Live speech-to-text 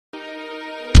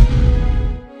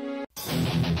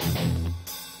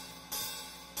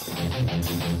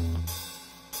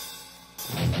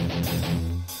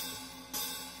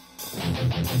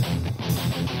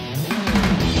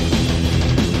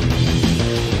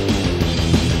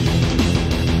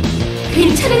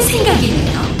괜찮은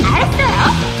생각이네요. 알았어요.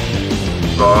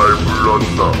 날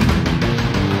불렀나?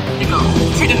 이거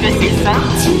책임질 수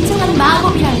있어요? 진정한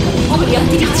마법이란 걸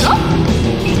보여드리죠.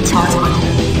 이 저주는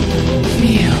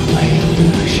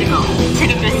이거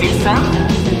책임질 수 있어요?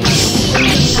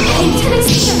 괜찮은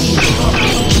생각이네요.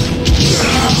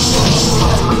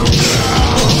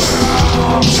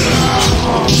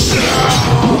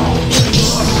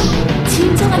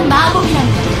 진정한 마법이란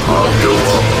걸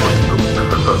보여드리죠.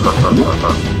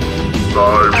 날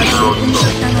불렀나?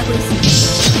 당하고 있습니다.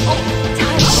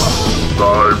 저요? 날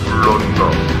불렀나?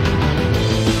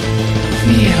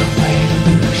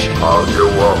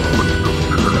 가게와 혼돈.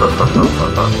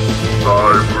 날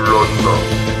불렀나?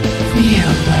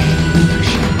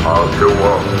 가게와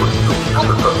혼돈.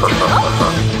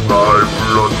 날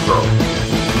불렀나?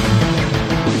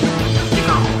 이거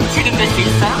책임질 수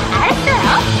있어요? 알았어요.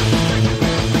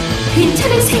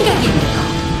 괜찮은 생각이네요.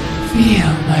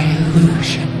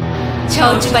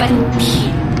 저주받은 피.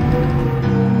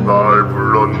 날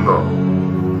불렀나?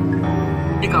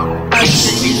 이거 책임질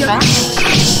수 있어요?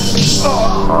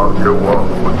 가게와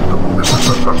혼돈.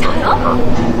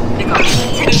 이거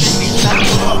책임질 수 있어요?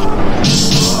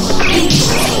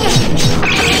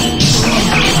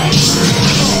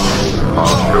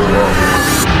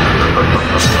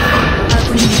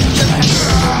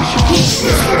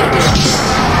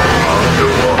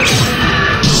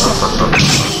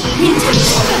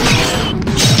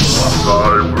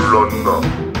 날 불렀나?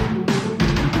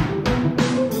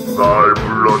 날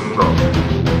불렀나?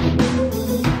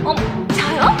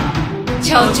 저요?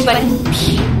 저주받은 피.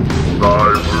 날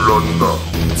불렀나?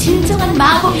 진정한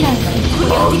마법이란 걸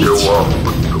보여드리죠.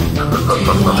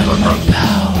 가게와 혼돈.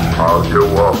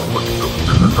 가게와 혼돈.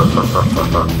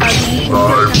 날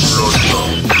불렀나?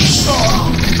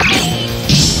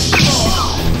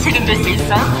 책임질 수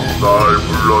있어요? 날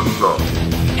불렀나?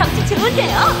 경치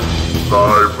좋은데요? 날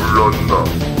불렀나?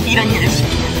 이런 일을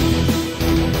시키면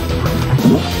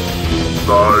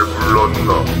날 불렀나?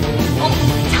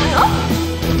 저요?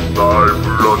 날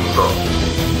불렀나?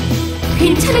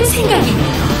 괜찮은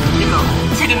생각이네요. 이거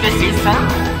책임질 수 있어요?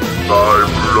 날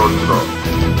불렀나?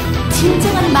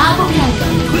 진정한 마법이란 걸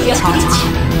보여드리죠.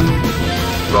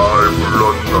 날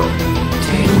불렀나?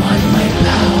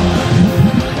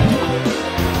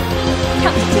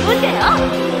 경치 좋은데요?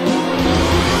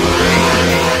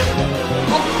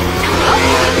 저요?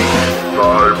 날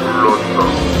불렀나?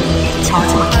 이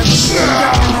저주는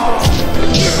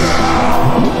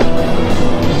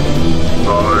날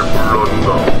불렀나?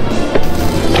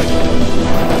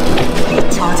 이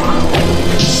저주는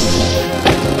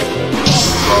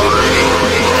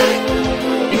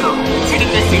이거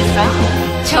책임질 수 있어요?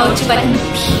 저주받은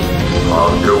피.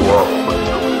 가게와 혼돈.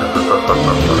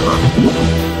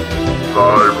 날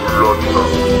불렀나?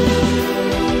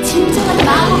 진정한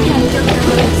마법이란 걸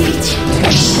보여드리죠.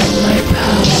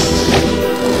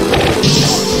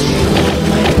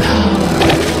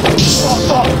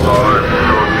 날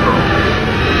불렀나?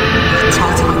 이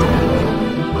저주는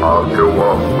가게와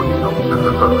혼돈.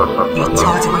 이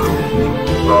저주는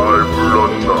날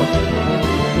불렀나?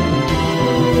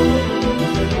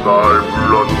 날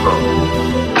불렀나?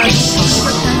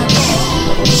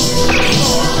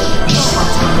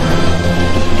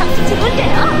 경치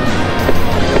좋은데요?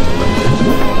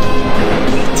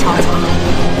 이 저주는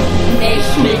내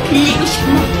힘을 빌리고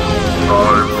싶나? 날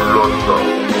불렀나?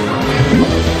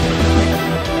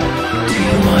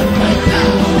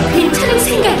 괜찮은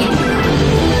생각이네요.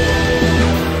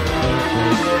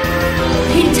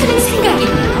 괜찮은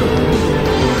생각이네요.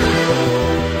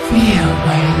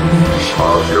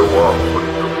 가게와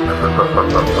혼돈.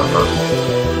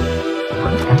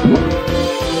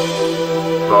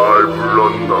 날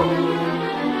불렀나?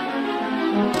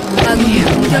 아군이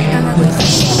공격당하고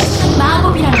있습니다.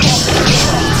 마법이란 걸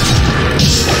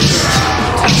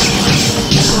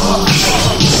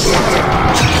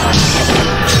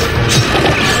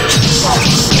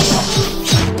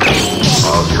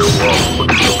가게와 혼돈.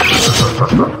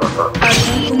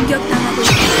 아군이 공격당하고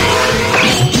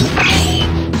있습니다.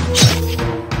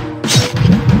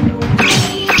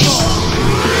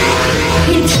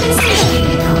 괜찮은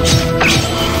생각이네요.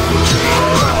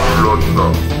 불렀나?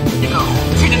 이거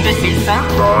책임질 수 있어요?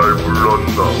 날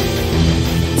불렀나?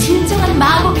 진정한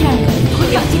마법이란 걸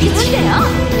보여드리는데요.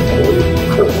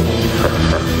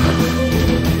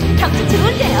 경치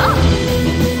좋은데요?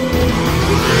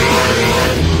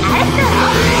 알았어요.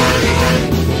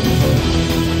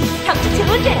 경치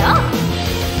좋은데요?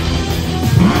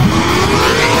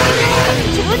 경치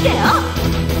좋은데요?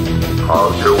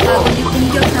 가게와 아군이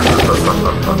공격당하고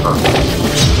있습니다.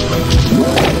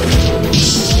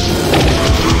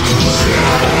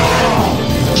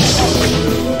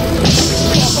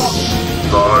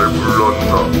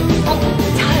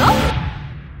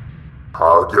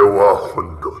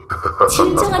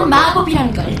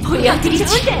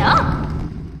 보여드리지요.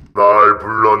 날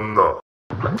불렀나?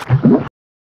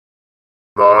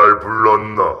 날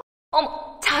불렀나?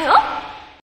 어머, 저요?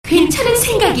 괜찮은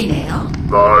생각이네요.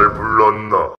 날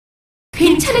불렀나?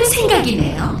 괜찮은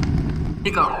생각이네요.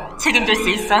 이거 책임질 수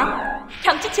있어?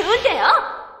 경치 좋은데요?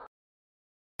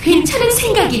 괜찮은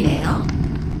생각이네요.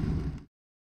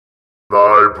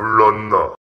 날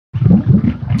불렀나?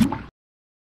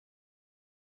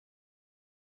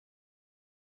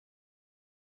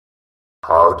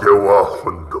 파괴와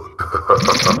혼돈.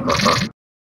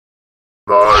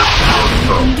 날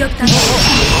불렀나?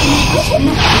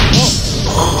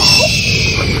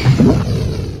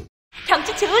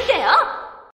 경치 좋은데요?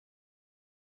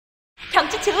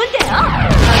 경치 좋은데요? 날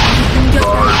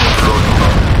불렀나?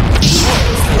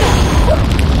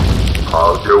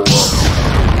 파괴와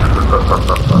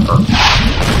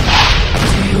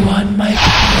Do you want my 날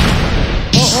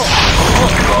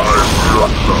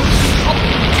불렀나?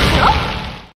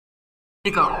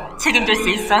 이거 책임질 수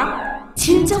있어?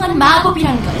 진정한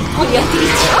마법이란 걸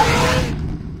보여드리죠.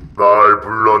 날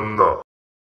불렀나?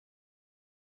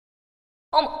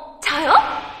 어머, 저요?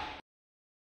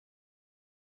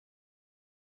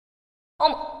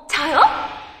 어머, 저요?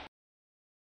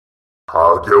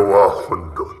 파괴와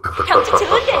혼돈. 경치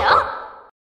좋은데요?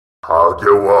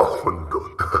 파괴와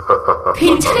혼돈.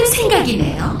 괜찮은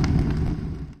생각이네요.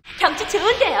 경치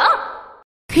좋은데요?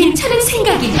 괜찮은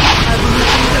생각이네요. 날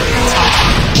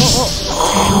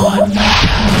불렀나?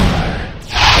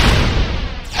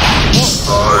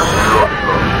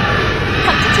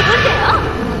 경치 좋은데요?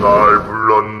 날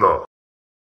불렀나?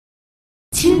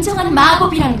 진정한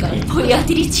마법이란 걸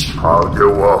보여드리죠.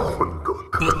 파괴와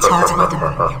혼돈. 네 저주받은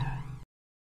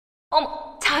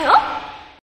어머, 저요?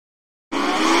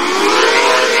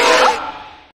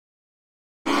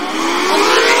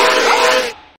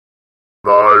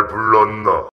 날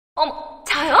불렀나? 어머,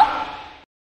 저요?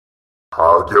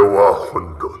 파괴와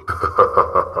혼돈.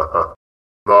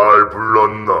 날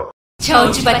불렀나?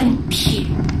 저주받은 피.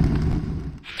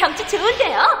 경치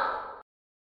좋은데요?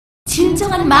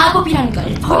 진정한 마법이란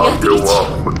걸 파괴와 보여드리죠.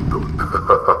 혼돈.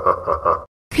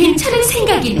 괜찮은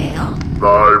생각이네요.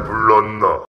 날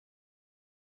불렀나?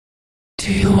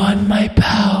 Do you want my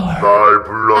power? 날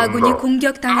불렀나? 아군이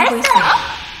공격당하고 있습니다.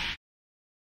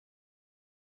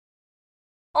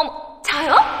 어머,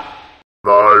 저요?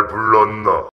 날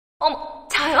불렀나? 어머,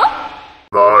 저요?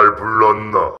 날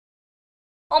불렀나?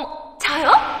 어머,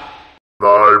 저요?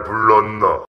 날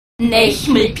불렀나? 내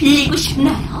힘을 빌리고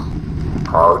싶나요?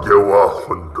 파괴와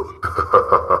혼돈.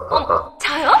 어머,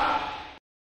 저요?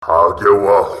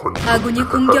 파괴와 혼돈. 아군이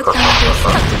공격당하고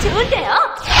있습니다. 경치 좋은데요?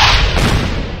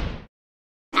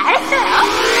 알았어요.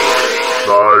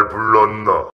 날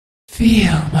불렀나?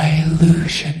 Feel my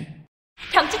illusion.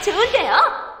 경치 좋은데요?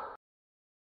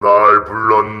 날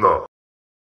불렀나?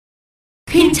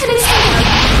 괜찮은 생각이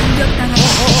공격당하고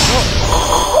있습니다.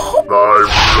 날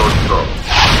불렀나?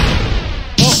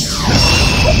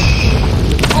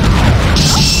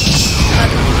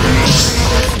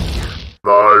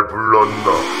 날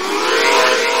불렀나?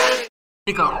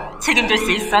 이거 책임질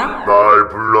수 있어? 날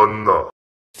불렀나?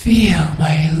 Feel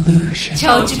my illusion.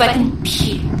 저주받은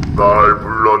피. 날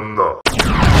불렀나?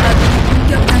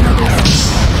 공격당하고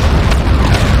있습니다.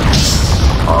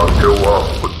 파괴와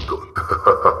혼돈.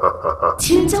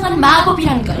 진정한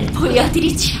마법이란 걸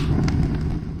보여드리죠.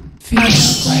 Feel my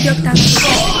공격당하고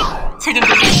있습니다.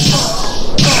 책임질 수 있어?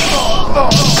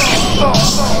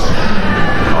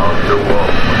 파괴와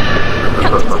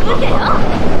경치 좋은데요?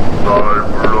 날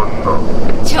불렀나?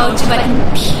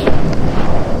 저주받은 피.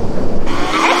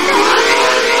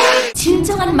 알았어요.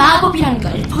 진정한 마법이란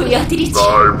걸 보여드리죠.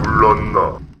 날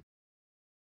불렀나?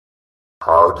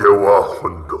 파괴와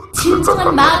혼돈.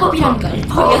 진정한 마법이란 걸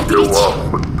파괴와 보여드리죠.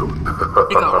 혼돈.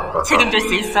 이거 책임질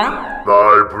수 있어?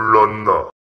 날 불렀나?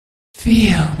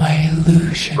 Feel my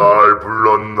illusion. 날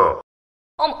불렀나?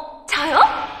 어머, 저요?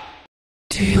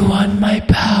 Do you want my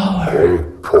power?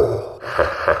 공포.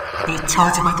 네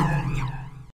저주받은 운명.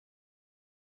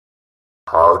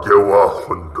 파괴와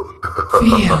혼돈.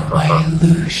 Feel my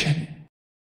illusion.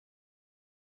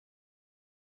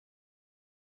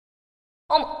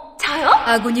 어머, 저요?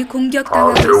 아군이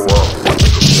공격당하고 파괴와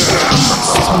있습니다.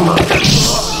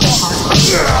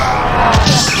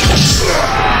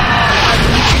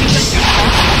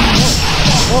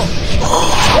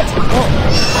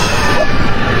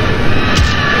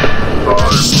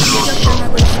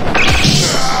 공격당하고 있습니다.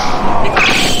 이거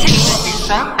책임질 수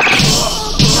있어?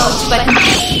 저주받은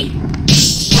피.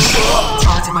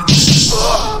 저주받은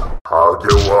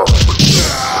파괴와 혼돈.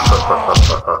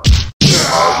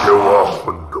 파괴와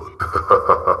혼돈.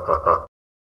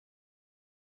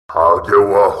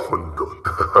 파괴와 혼돈.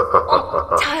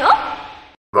 저요?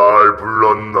 날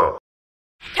불렀나?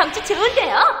 경치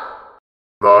좋은데요?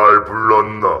 날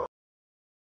불렀나?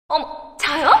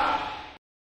 저요?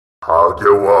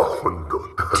 파괴와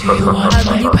혼돈. Do you want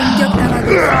아군이 my 공격당하고 power?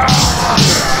 있습니다.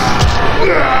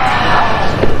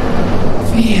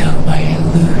 Feel my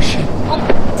illusion.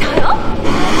 저요?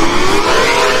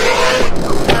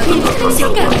 아군이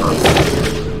생각이고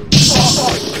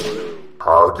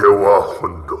파괴와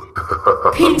혼돈.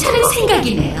 괜찮은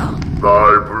생각이네요.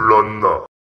 날 불렀나?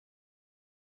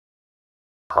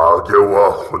 파괴와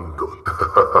혼돈.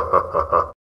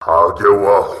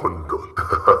 파괴와 혼돈.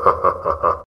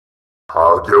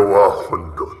 파괴와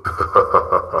혼돈.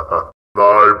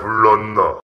 날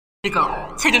불렀나?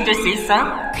 이거 책임질 수 있어?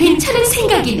 괜찮은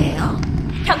생각이네요.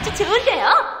 경치 좋은데요?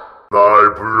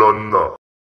 날 불렀나?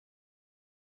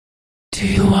 Do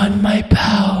you want my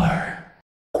power?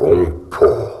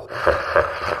 공포.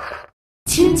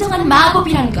 진정한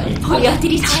마법이란 걸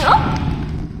보여드리죠.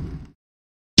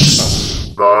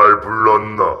 날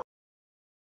불렀나?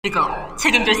 이거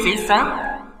책임질 수 있어?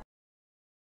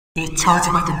 이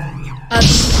저주받은 능력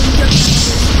아군이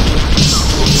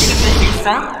공격당하고 책임질 수 있어?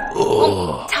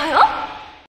 저요?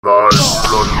 날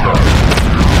불렀나?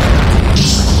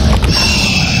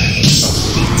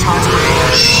 이 저주받은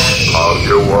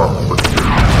파괴와 혼돈.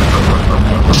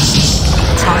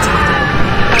 저주받은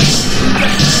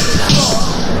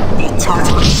이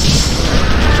저주받은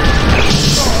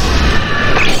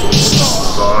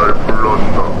날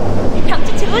불렀나? 경치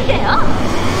좋은데요?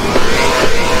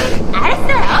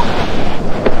 알았어요.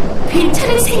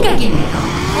 괜찮은 생각이네요.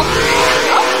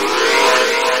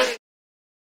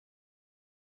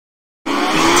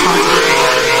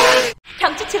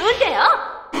 경치 좋은데요?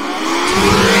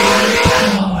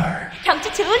 Power.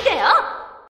 경치 좋은데요?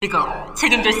 이거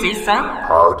책임질 수 있어?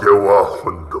 파괴와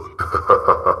혼돈.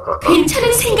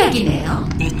 괜찮은 생각이네요.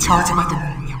 이 저주받은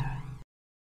능력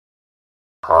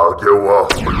파괴와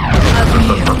혼돈. 아군이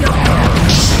공격당하고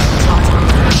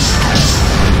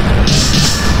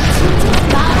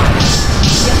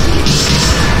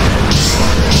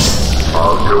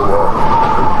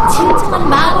파괴와 진정한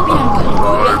마법이란 걸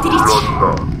보여드리죠.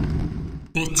 불렀나?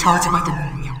 이 저주받은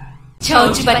능력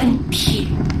저주받은 피.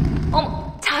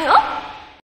 저요?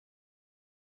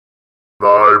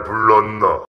 날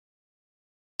불렀나?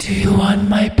 Do you want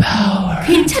my power?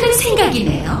 괜찮은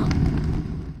생각이네요.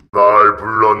 날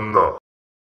불렀나?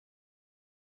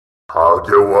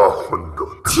 파괴와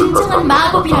혼돈. 진정한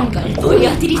마법이란 걸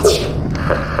보여드리죠.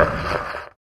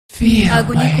 Feel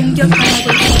아군이 my 공격당하고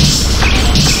illusion. 있습니다.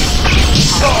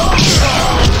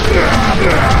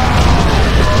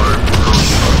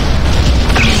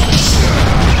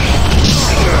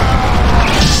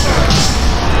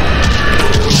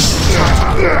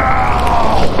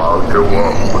 파괴와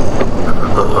혼돈.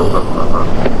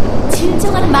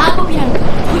 진정한 마법이란 걸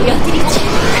보여드리죠.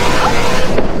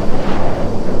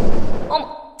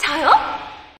 저요?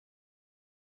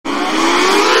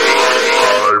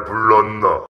 날 불렀나?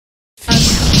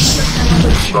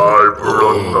 날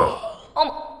불렀나?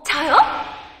 저요?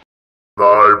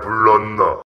 날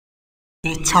불렀나?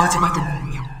 이 저주받은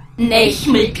능력 내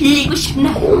힘을 빌리고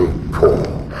싶나요? 공포.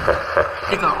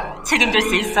 이거 책임질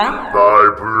수 있어?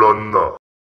 날 불렀나?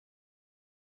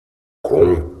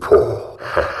 공포.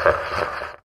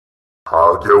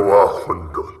 파괴와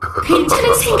혼돈.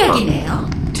 괜찮은 생각이네요.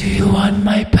 Do you want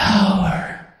my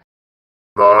power?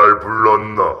 날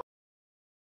불렀나?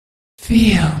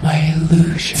 Feel my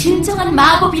illusion. 진정한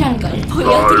마법이란 걸 날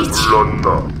보여드리죠.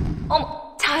 불렀나?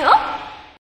 저요?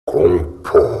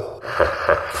 공포.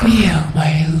 Feel my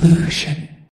illusion.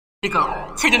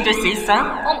 이거 책임질 수 있어?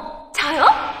 저요?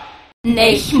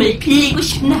 내 힘을 빌리고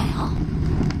싶나요?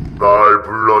 날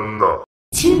불렀나?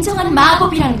 진정한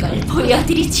마법이란 걸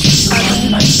보여드리죠.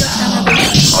 공격당하고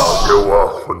있습니다. 파괴와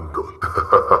혼돈.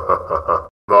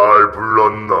 날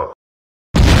불렀나?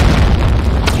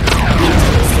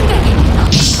 괜찮은 생각이네요.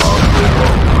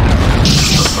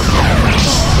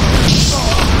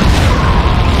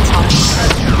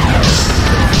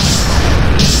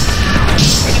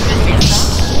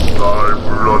 날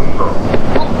불렀나?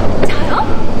 저요?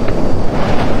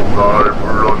 날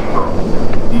불렀나?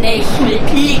 내 힘을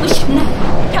빌리고 싶나요?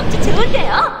 경치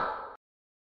좋은데요?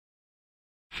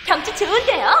 경치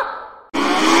좋은데요?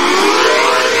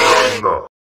 불렀나?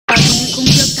 아군이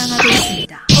공격당하고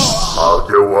있습니다.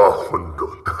 파괴와 혼돈.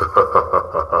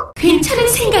 괜찮은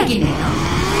생각이네요.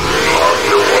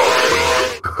 파괴와 혼돈.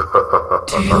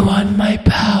 Do you want my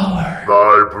power?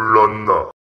 날 불렀나?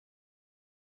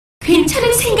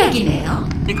 괜찮은 생각이네요.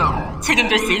 이거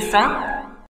책임질 수 있어?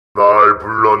 날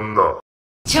불렀나?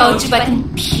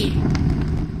 저주받은 피.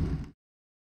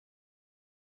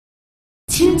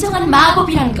 진정한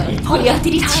마법이란 걸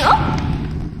보여드리죠.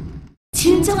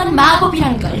 진정한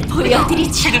마법이란 걸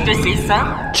보여드리죠. 책임질 수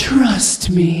있어?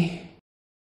 Trust me.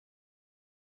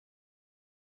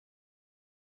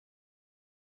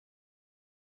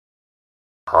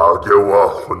 파괴와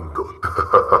혼돈.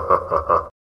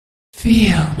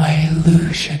 Feel my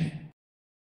illusion.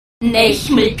 내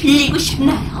힘을 빌리고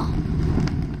싶나요?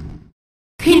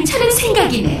 괜찮은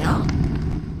생각이네요.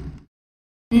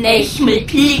 내 힘을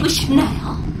빌리고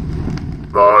싶나요?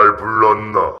 날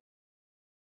불렀나?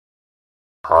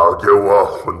 파괴와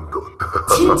혼돈.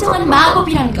 진정한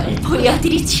마법이란 걸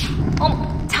보여드리죠.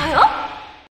 어머, 저요?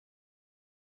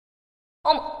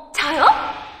 어머, 저요?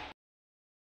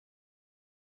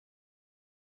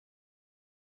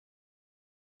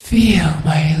 Feel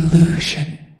my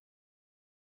illusion.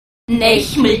 내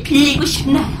힘을 빌리고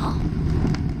싶나요?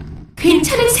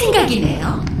 괜찮은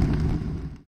생각이네요.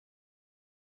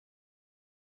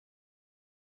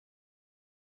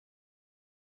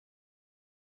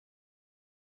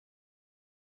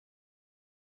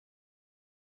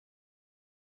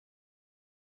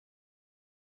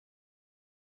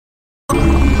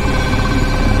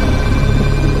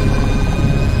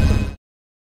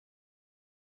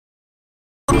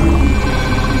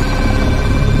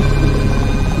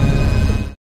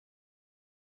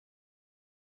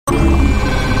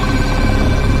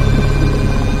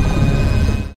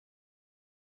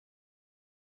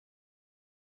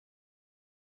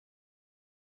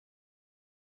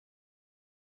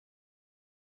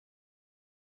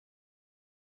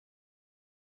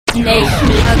 내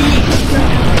힘을